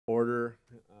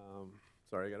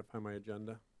Sorry, I gotta find my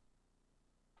agenda.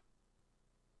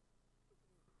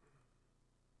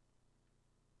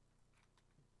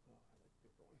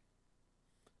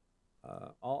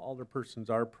 All alderpersons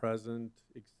are present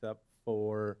except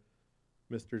for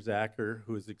Mr. Zacher,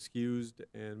 who is excused,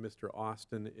 and Mr.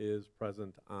 Austin is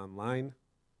present online.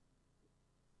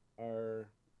 Our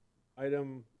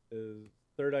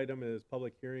third item is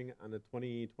public hearing on the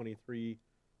 2023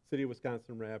 City of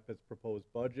Wisconsin Rapids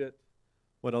proposed budget.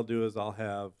 What I'll do is I'll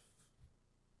have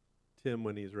Tim,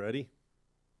 when he's ready,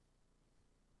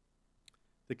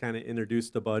 to kind of introduce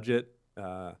the budget.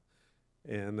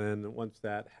 And then once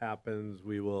that happens,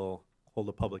 we will hold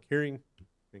a public hearing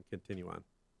and continue on.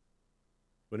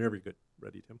 Whenever you're good,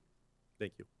 ready, Tim.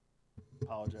 Thank you.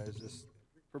 Apologize, just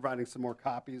providing some more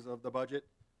copies of the budget.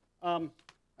 I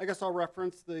guess I'll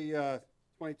reference the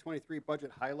 2023 budget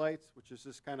highlights, which is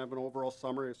just kind of an overall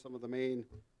summary of some of the main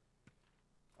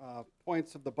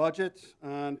points of the budget.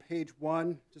 On page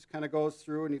 1, just kind of goes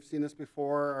through, and you've seen this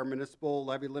before, our municipal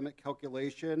levy limit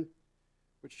calculation,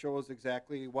 which shows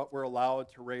exactly what we're allowed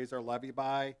to raise our levy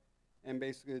by. And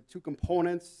basically the two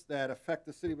components that affect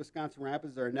the City of Wisconsin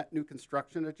Rapids are net new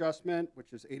construction adjustment,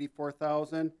 which is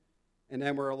 $84,000, and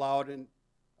then we're allowed an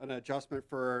adjustment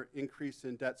for increase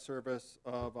in debt service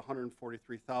of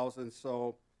 $143,000.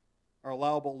 So our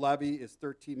allowable levy is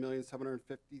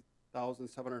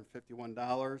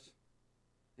 $13,750,751.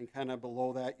 And kind of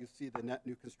below that, you see the net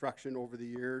new construction over the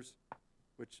years,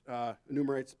 which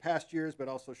enumerates past years, but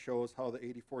also shows how the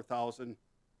 $84,000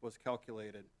 was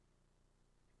calculated.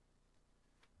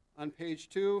 On page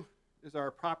 2 is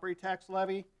our property tax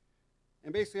levy.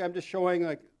 And basically I'm just showing,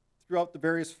 like, throughout the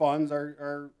various funds,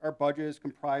 our budget is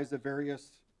comprised of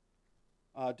various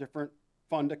different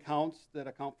fund accounts that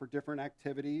account for different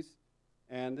activities.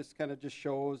 And this kind of just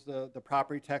shows the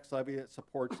property tax levy that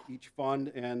supports each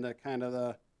fund and the kind of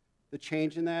the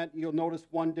change in that. You'll notice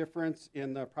one difference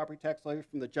in the property tax levy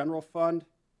from the general fund,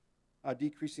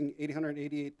 decreasing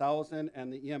 $888,000,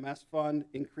 and the EMS fund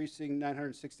increasing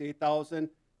 $968,000.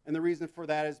 And the reason for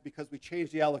that is because we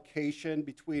changed the allocation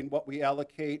between what we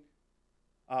allocate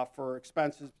for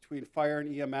expenses between fire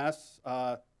and EMS.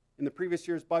 In the previous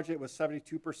year's budget, it was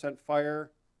 72%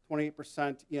 fire,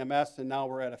 28% EMS, and now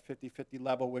we're at a 50-50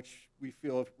 level, which we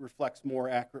feel reflects more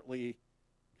accurately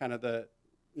kind of the,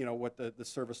 what the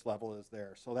service level is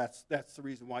there. So that's the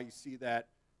reason why you see that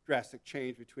drastic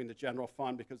change between the general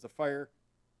fund, because the fire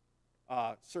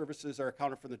services are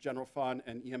accounted for in the general fund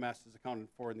and EMS is accounted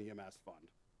for in the EMS fund.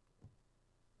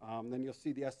 Then you'll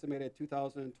see the estimated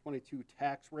 2022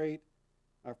 tax rate.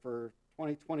 For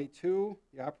 2022,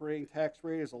 the operating tax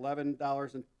rate is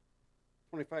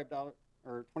 $11.25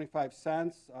 or 25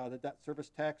 cents. The debt service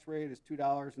tax rate is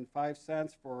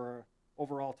 $2.05 for an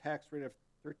overall tax rate of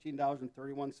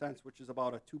 $13.31, which is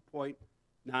about a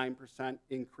 2.9%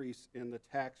 increase in the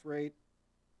tax rate.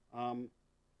 And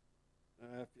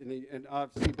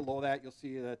obviously below that, you'll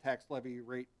see the tax levy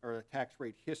rate or the tax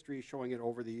rate history showing it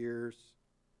over the years.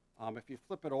 If you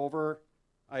flip it over,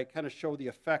 I kind of show the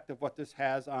effect of what this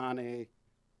has on a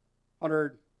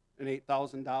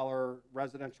 $108,000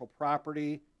 residential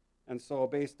property. And so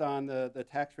based on the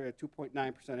tax rate of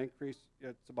 2.9% increase,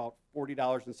 it's about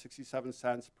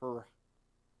 $40.67 per,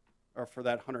 or for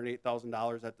that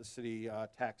 $108,000 that the city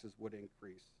taxes would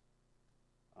increase.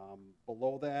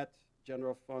 Below that,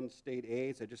 general fund state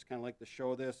aids. I just kind of like to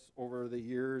show this over the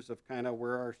years of kind of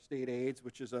where our state aids,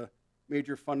 which is a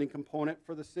major funding component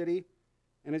for the city.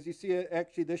 And as you see,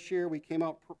 actually this year we came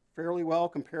out fairly well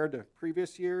compared to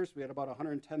previous years. We had about a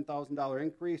 $110,000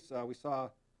 increase. We saw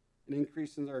an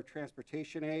increase in our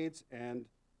transportation aids and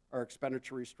our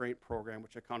expenditure restraint program,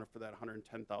 which accounted for that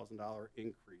 $110,000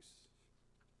 increase.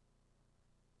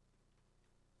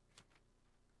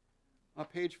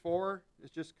 Page 4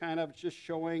 is just kind of just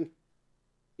showing,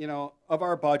 of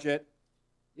our budget,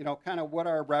 kind of what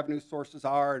our revenue sources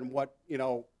are and what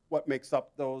makes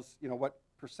up those, what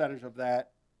percentage of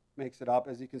that makes it up.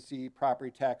 As you can see,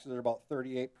 property taxes are about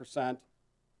 38%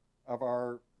 of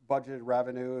our budgeted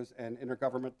revenues, and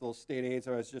intergovernmental state aids,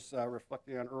 I was just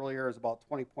reflecting on earlier, is about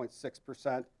 20.6%.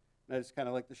 And I just kind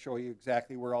of like to show you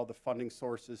exactly where all the funding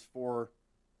sources for,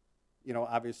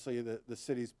 obviously the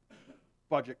city's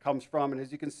budget comes from. And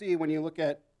as you can see, when you look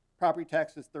at property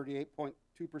taxes, 38.2%,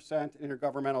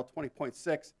 intergovernmental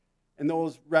 20.6%, and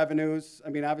those revenues, I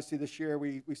mean, obviously this year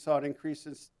we saw an increase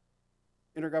in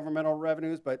intergovernmental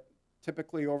revenues, but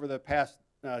typically over the past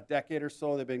decade or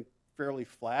so, they've been fairly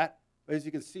flat. But as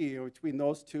you can see, between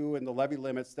those two and the levy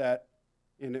limits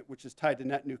which is tied to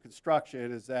net new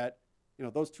construction, is that,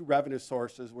 those two revenue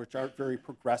sources, which aren't very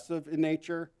progressive in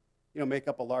nature, make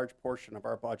up a large portion of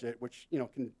our budget, which,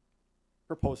 can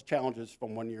proposed challenges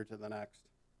from one year to the next.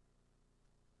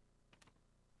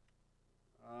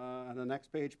 On the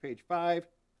next page, page 5,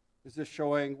 is just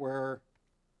showing where,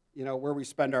 where we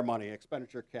spend our money,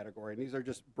 expenditure category. And these are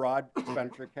just broad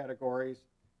expenditure categories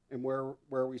and where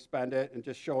we spend it, and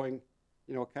just showing,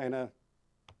 kind of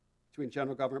between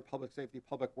general government, public safety,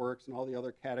 public works, and all the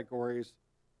other categories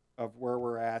of where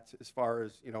we're at as far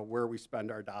as, where we spend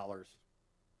our dollars.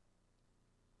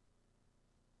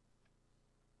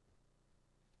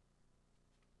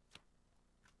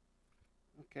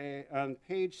 Okay, on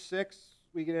page 6,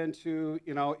 we get into,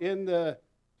 in the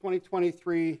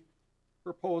 2023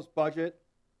 proposed budget,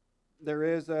 there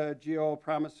is a GO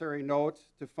promissory note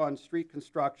to fund street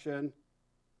construction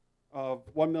of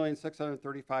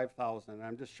 $1,635,000.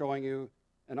 I'm just showing you,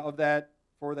 and of that,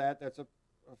 for that, that's a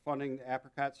funding the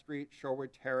Apricot Street,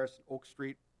 Shorewood Terrace, Oak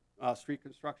Street street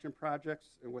construction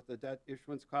projects, and with the debt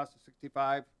issuance cost of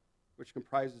 $65, which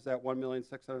comprises that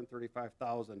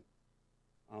 $1,635,000.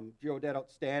 GO debt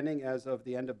outstanding as of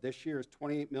the end of this year is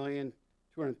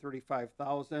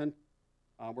 $28,235,000.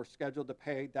 We're scheduled to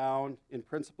pay down in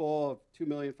principal of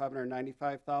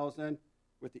 $2,595,000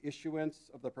 with the issuance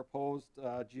of the proposed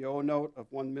GO note of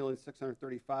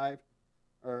 $1,635,000.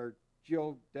 Our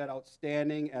GO debt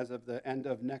outstanding as of the end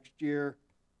of next year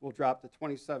will drop to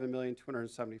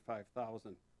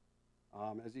 $27,275,000.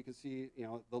 As you can see,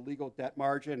 the legal debt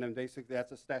margin, and basically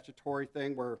that's a statutory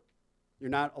thing where you're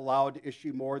not allowed to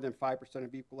issue more than 5%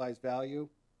 of equalized value.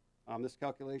 This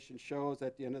calculation shows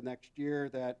at the end of next year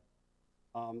that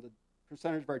the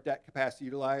percentage of our debt capacity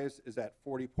utilized is at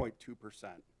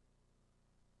 40.2%.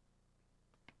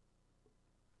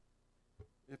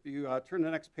 If you turn to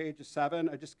the next page to 7,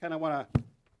 I just kind of I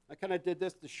kind of did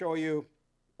this to show you,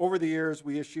 over the years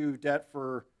we issue debt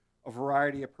for a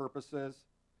variety of purposes,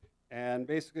 and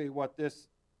basically what this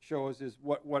shows is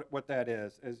what that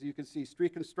is. As you can see,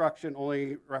 street construction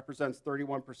only represents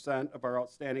 31% of our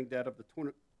outstanding debt of the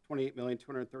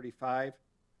 $28,235,000.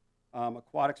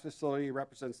 Aquatics facility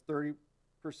represents 30%.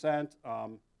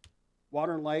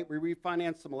 Water and light, we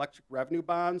refinanced some electric revenue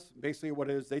bonds. Basically what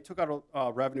it is, they took out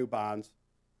revenue bonds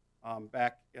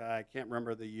back, I can't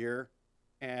remember the year,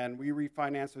 and we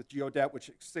refinanced with GO debt, which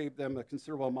saved them a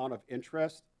considerable amount of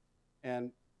interest.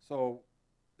 And so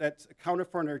that's accounted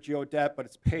for in our GO debt, but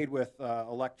it's paid with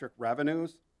electric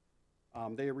revenues.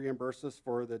 They reimburse us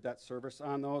for the debt service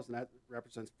on those, and that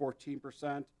represents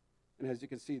 14%. And as you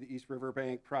can see, the East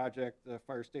Riverbank project, the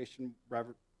fire station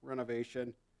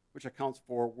renovation, which accounts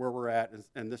for where we're at.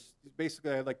 And this,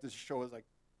 basically, I'd like to show is like,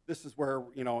 this is where,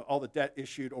 all the debt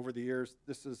issued over the years,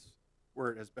 this is where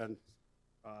it has been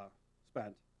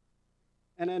spent.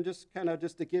 And then just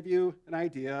to give you an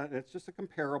idea, and it's just a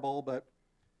comparable, but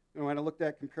when I looked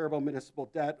at comparable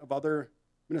municipal debt of other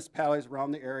municipalities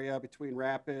around the area between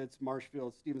Rapids,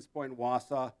 Marshfield, Stevens Point, and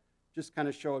Wausau, just kind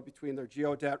of show it between their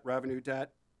GO debt, revenue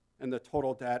debt, and the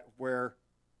total debt, where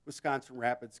Wisconsin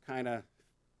Rapids kind of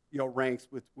ranks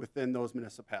within those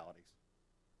municipalities.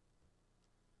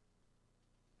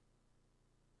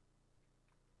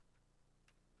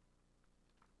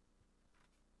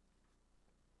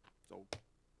 So,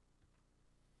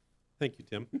 thank you,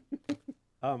 Tim.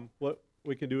 What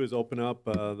we can do is open up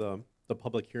the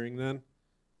public hearing then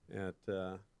at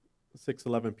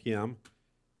 6:11 p.m.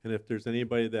 And if there's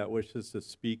anybody that wishes to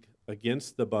speak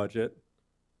against the budget,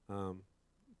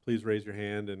 please raise your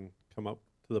hand and come up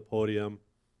to the podium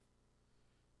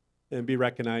and be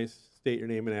recognized. State your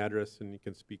name and address, and you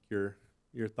can speak your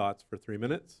thoughts for 3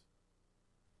 minutes.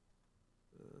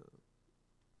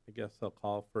 I guess I'll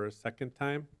call for a second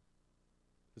time.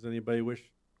 Does anybody wish?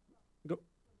 Go.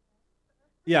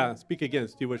 Yeah, speak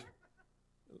against. Do you wish?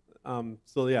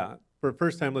 So yeah, for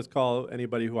first time, let's call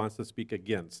anybody who wants to speak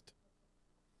against.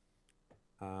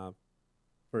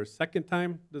 For a second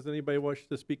time, does anybody wish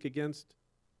to speak against?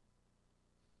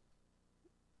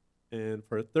 And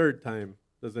for a third time,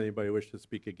 does anybody wish to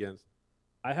speak against?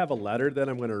 I have a letter that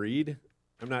I'm going to read.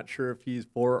 I'm not sure if he's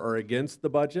for or against the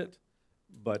budget,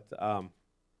 but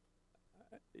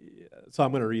so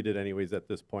I'm going to read it anyways at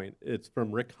this point. It's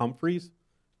from Rick Humphreys,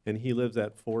 and he lives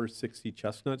at 460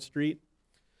 Chestnut Street.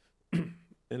 And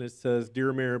it says,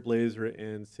 Dear Mayor Blazer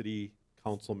and City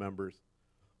Council members,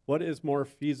 what is more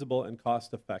feasible and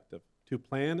cost effective? To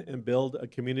plan and build a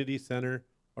community center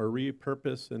or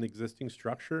repurpose an existing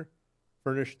structure,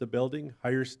 furnish the building,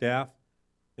 hire staff,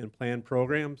 and plan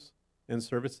programs and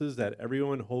services that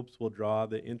everyone hopes will draw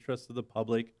the interest of the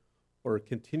public, or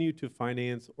continue to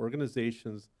finance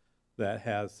organizations that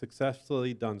has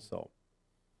successfully done so.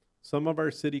 Some of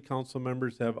our city council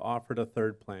members have offered a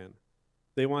third plan.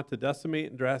 They want to decimate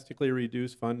and drastically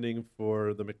reduce funding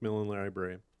for the Macmillan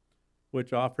Library.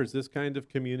 which offers this kind of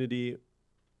community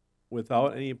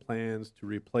without any plans to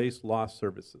replace lost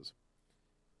services.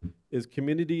 Is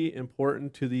community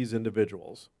important to these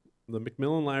individuals? The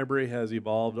McMillan Library has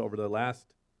evolved over the last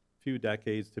few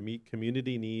decades to meet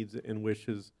community needs and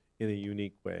wishes in a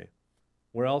unique way.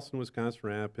 Where else in Wisconsin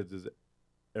Rapids is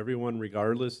everyone,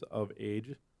 regardless of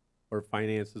age or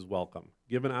finances, welcome,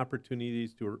 given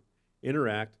opportunities to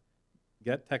interact,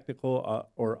 get technical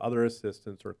or other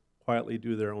assistance, or quietly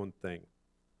do their own thing?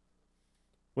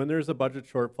 When there's a budget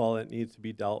shortfall, it needs to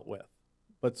be dealt with,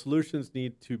 but solutions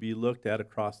need to be looked at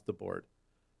across the board.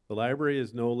 The library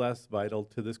is no less vital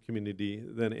to this community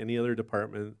than any other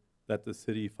department that the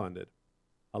city funded.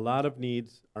 A lot of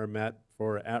needs are met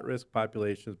for at-risk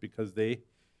populations because they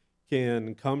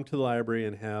can come to the library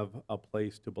and have a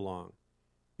place to belong.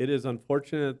 It is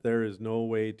unfortunate there is no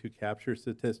way to capture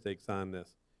statistics on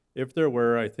this. If there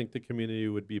were, I think the community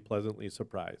would be pleasantly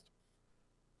surprised.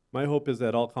 My hope is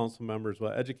that all council members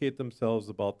will educate themselves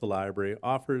about the library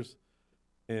offers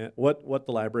and what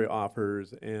the library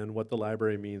offers and what the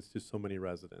library means to so many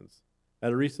residents.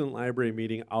 At a recent library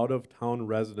meeting, out-of-town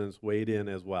residents weighed in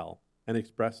as well and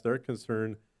expressed their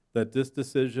concern that this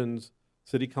decisions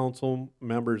city council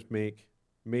members make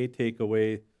may take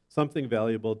away something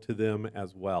valuable to them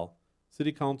as well.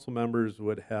 City council members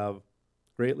would have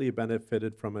greatly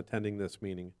benefited from attending this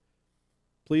meeting.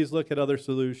 Please look at other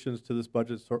solutions to this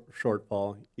budget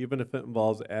shortfall, even if it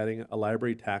involves adding a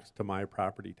library tax to my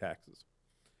property taxes.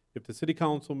 If the city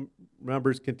council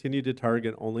members continue to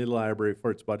target only the library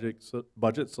for its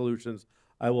budget solutions,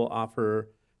 I will offer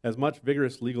as much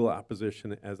vigorous legal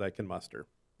opposition as I can muster.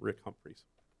 Rick Humphreys.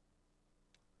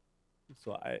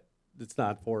 So it's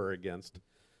not for or against.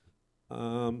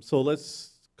 So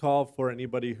let's call for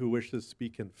anybody who wishes to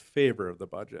speak in favor of the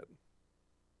budget.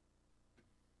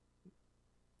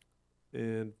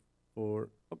 And for,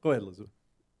 oh, go ahead, Elizabeth.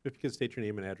 If you could state your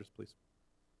name and address, please.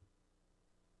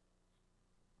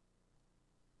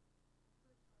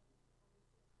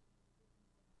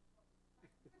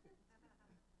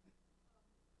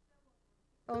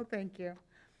 Oh, thank you.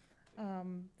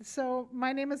 So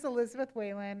my name is Elizabeth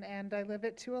Whalen, and I live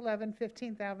at 211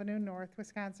 15th Avenue North,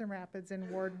 Wisconsin Rapids in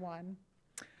Ward 1.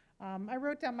 I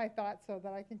wrote down my thoughts so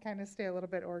that I can kind of stay a little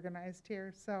bit organized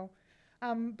here. So,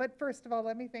 but first of all,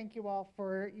 let me thank you all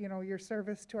for, your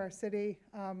service to our city.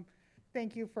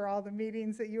 Thank you for all the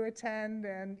meetings that you attend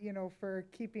and, for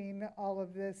keeping all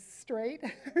of this straight.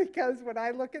 Because when I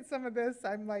look at some of this,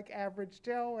 I'm like average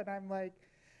Joe, and I'm like,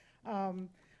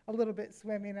 a little bit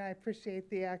swimming, and I appreciate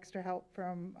the extra help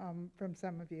from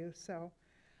some of you. So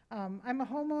I'm a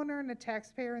homeowner and a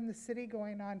taxpayer in the city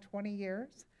going on 20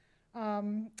 years.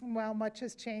 While much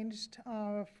has changed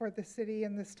for the city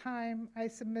in this time, I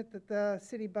submit that the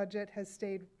city budget has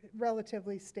stayed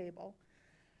relatively stable.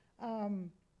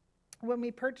 When we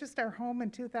purchased our home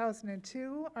in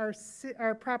 2002,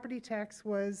 our property tax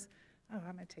was, oh,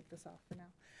 I'm gonna take this off for now,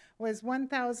 was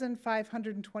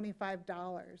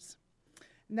 $1,525.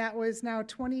 And that was now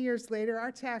 20 years later, our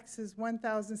tax is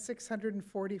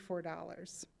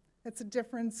 $1,644. That's a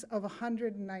difference of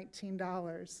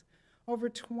 $119 over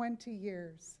 20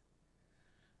 years.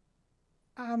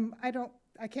 I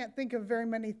can't think of very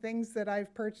many things that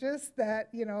I've purchased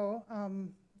that,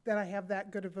 that I have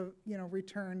that good of a,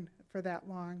 return for that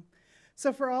long.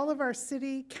 So for all of our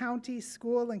city, county,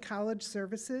 school, and college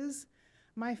services,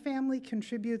 my family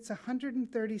contributes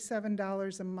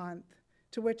 $137 a month,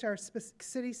 to which our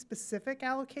city-specific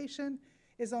allocation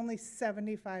is only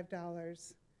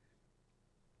 $75.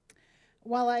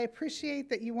 While I appreciate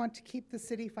that you want to keep the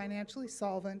city financially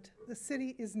solvent, the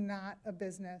city is not a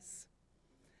business.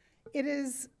 It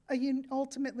is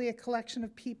ultimately a collection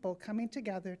of people coming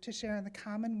together to share in the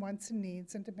common wants and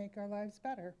needs and to make our lives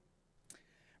better.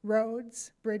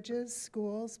 Roads, bridges,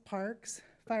 schools, parks,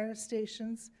 fire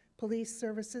stations, police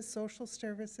services, social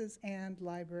services, and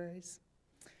libraries.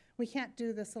 We can't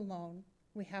do this alone.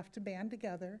 We have to band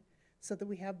together so that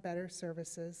we have better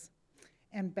services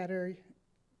and better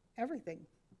everything.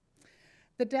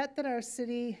 The debt that our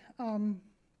city,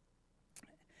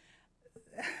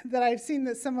 that I've seen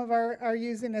that some of are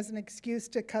using as an excuse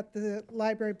to cut the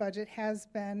library budget has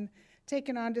been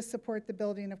taken on to support the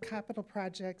building of capital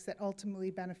projects that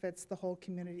ultimately benefits the whole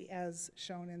community, as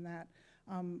shown in that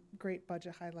great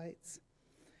budget highlights.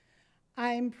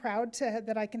 I'm proud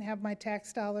that I can have my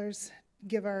tax dollars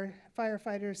give our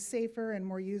firefighters safer and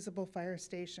more usable fire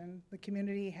station. The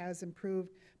community has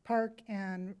improved park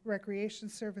and recreation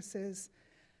services.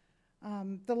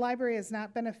 The library has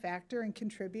not been a factor in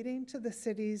contributing to the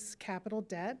city's capital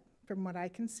debt, from what I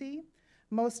can see,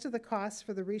 Most of the costs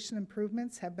for the recent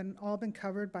improvements have all been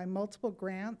covered by multiple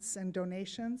grants and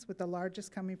donations, with the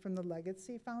largest coming from the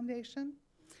Legacy Foundation.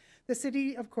 The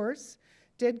city, of course,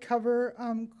 did cover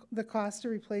the cost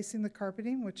of replacing the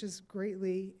carpeting, which is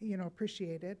greatly,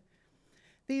 appreciated.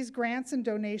 These grants and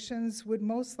donations would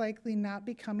most likely not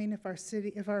be coming if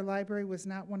our library was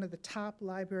not one of the top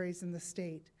libraries in the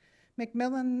state.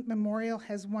 Macmillan Memorial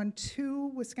has won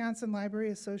 2 Wisconsin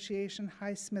Library Association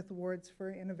Highsmith Awards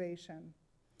for innovation.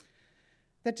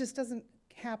 That just doesn't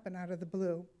happen out of the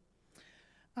blue.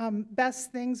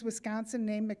 Best Things Wisconsin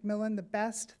named Macmillan the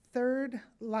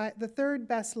third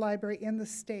best library in the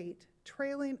state,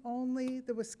 trailing only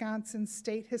the Wisconsin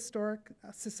State Historic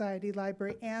Society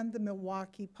Library and the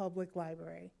Milwaukee Public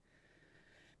Library.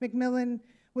 Macmillan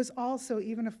was also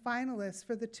even a finalist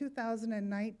for the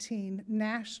 2019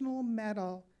 National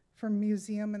Medal for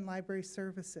Museum and Library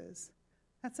Services.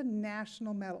 That's a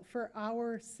national medal for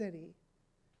our city,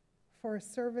 for a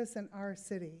service in our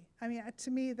city. I mean,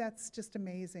 to me, that's just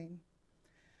amazing.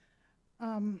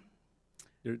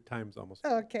 Your time's almost.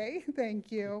 Okay,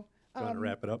 thank you. You want to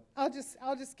wrap it up? I'll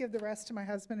just give the rest to my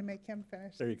husband and make him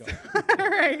finish. There you go. All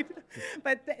right,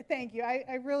 but thank you.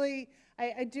 I really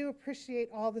do appreciate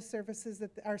all the services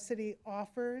that our city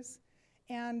offers,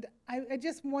 and I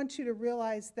just want you to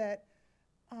realize that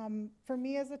for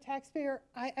me as a taxpayer,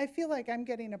 I feel like I'm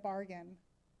getting a bargain.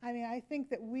 I mean, I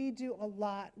think that we do a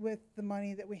lot with the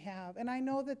money that we have, and I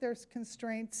know that there's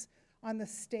constraints on the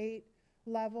state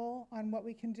level on what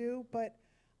we can do, but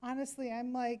honestly,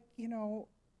 I'm like,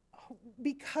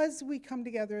 because we come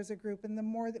together as a group and the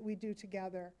more that we do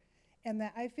together, and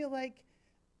that I feel like,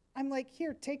 I'm like,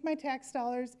 here, take my tax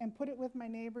dollars and put it with my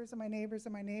neighbors and my neighbors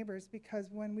and my neighbors, because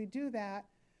when we do that,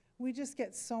 we just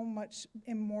get so much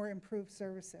more improved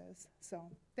services. So,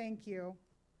 thank you.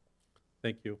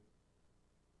 Thank you.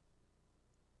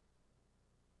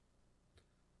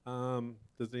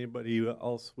 Does anybody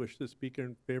else wish to speak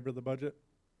in favor of the budget?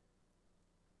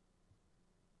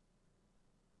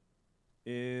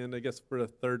 And I guess for the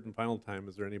third and final time,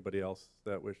 is there anybody else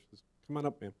that wishes? Come on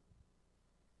up, ma'am.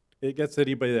 I guess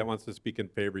anybody that wants to speak in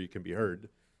favor, you can be heard.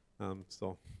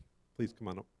 So please come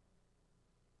on up.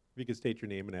 If you could state your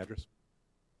name and address.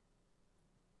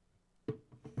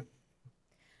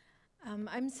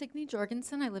 I'm Signe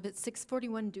Jorgensen. I live at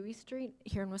 641 Dewey Street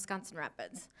here in Wisconsin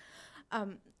Rapids.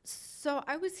 So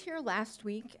I was here last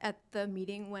week at the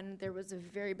meeting when there was a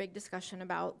very big discussion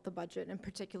about the budget, and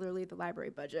particularly the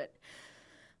library budget.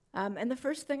 And the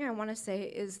first thing I want to say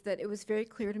is that it was very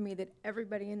clear to me that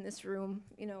everybody in this room,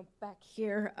 back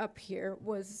here, up here,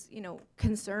 was,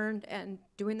 concerned and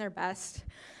doing their best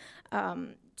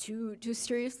to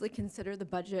seriously consider the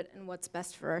budget and what's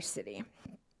best for our city.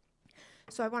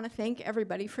 So I want to thank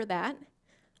everybody for that.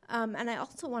 And I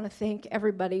also want to thank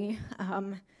everybody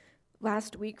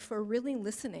last week for really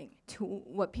listening to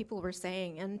what people were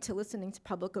saying and to listening to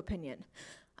public opinion.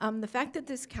 The fact that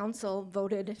this council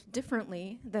voted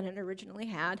differently than it originally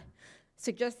had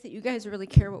suggests that you guys really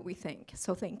care what we think,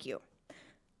 so thank you.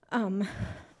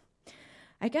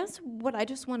 I guess what I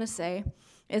just want to say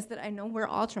is that I know we're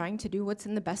all trying to do what's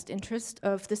in the best interest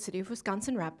of the city of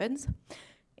Wisconsin Rapids,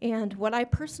 and what I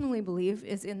personally believe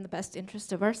is in the best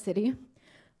interest of our city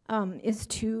is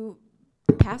to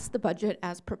pass the budget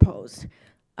as proposed.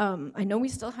 I know we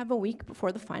still have a week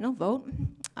before the final vote,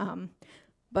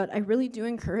 but I really do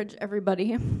encourage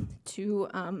everybody to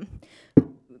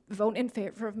vote in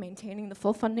favor of maintaining the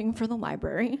full funding for the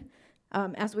library.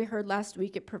 As we heard last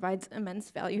week, it provides immense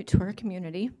value to our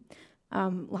community.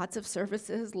 Lots of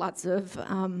services, lots of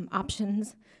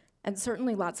options, and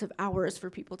certainly lots of hours for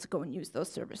people to go and use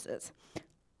those services.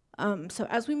 So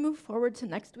as we move forward to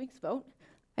next week's vote,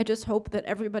 I just hope that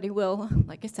everybody will,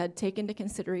 like I said, take into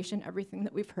consideration everything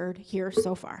that we've heard here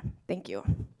so far. Thank you.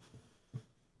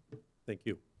 Thank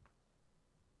you.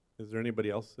 Is there anybody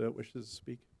else that wishes to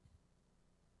speak?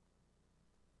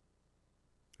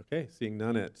 Okay, seeing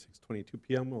none at 6:22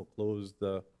 p.m., we'll close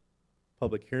the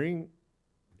public hearing.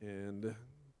 And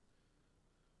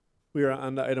we are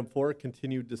on to item 4,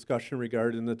 continued discussion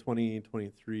regarding the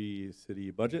 2023 city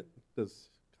budget. Does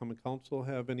Common Council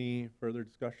have any further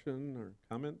discussion or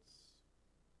comments?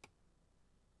 I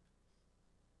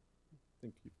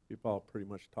think you've all pretty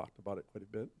much talked about it quite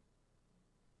a bit.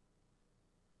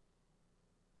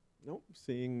 Nope,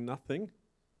 seeing nothing.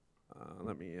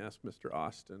 Let me ask Mr.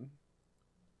 Austin.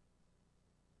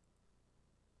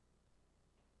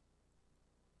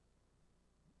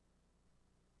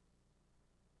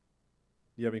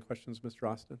 Do you have any questions, Mr.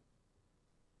 Austin?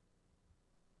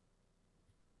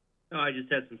 No, I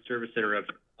just had some service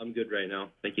interruption. I'm good right now.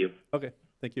 Thank you. Okay,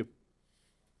 thank you.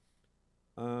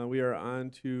 We are on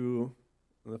to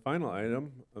the final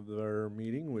item of our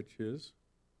meeting, which is,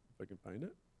 if I can find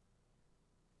it,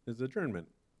 is adjournment.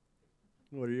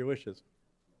 What are your wishes?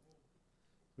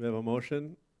 We have a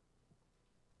motion.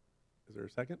 Is there a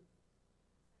second?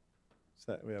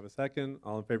 We have a second.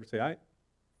 All in favor say aye.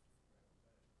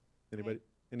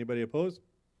 Anybody opposed?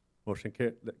 Motion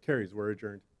that carries. We're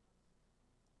adjourned.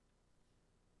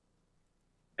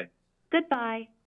 Goodbye.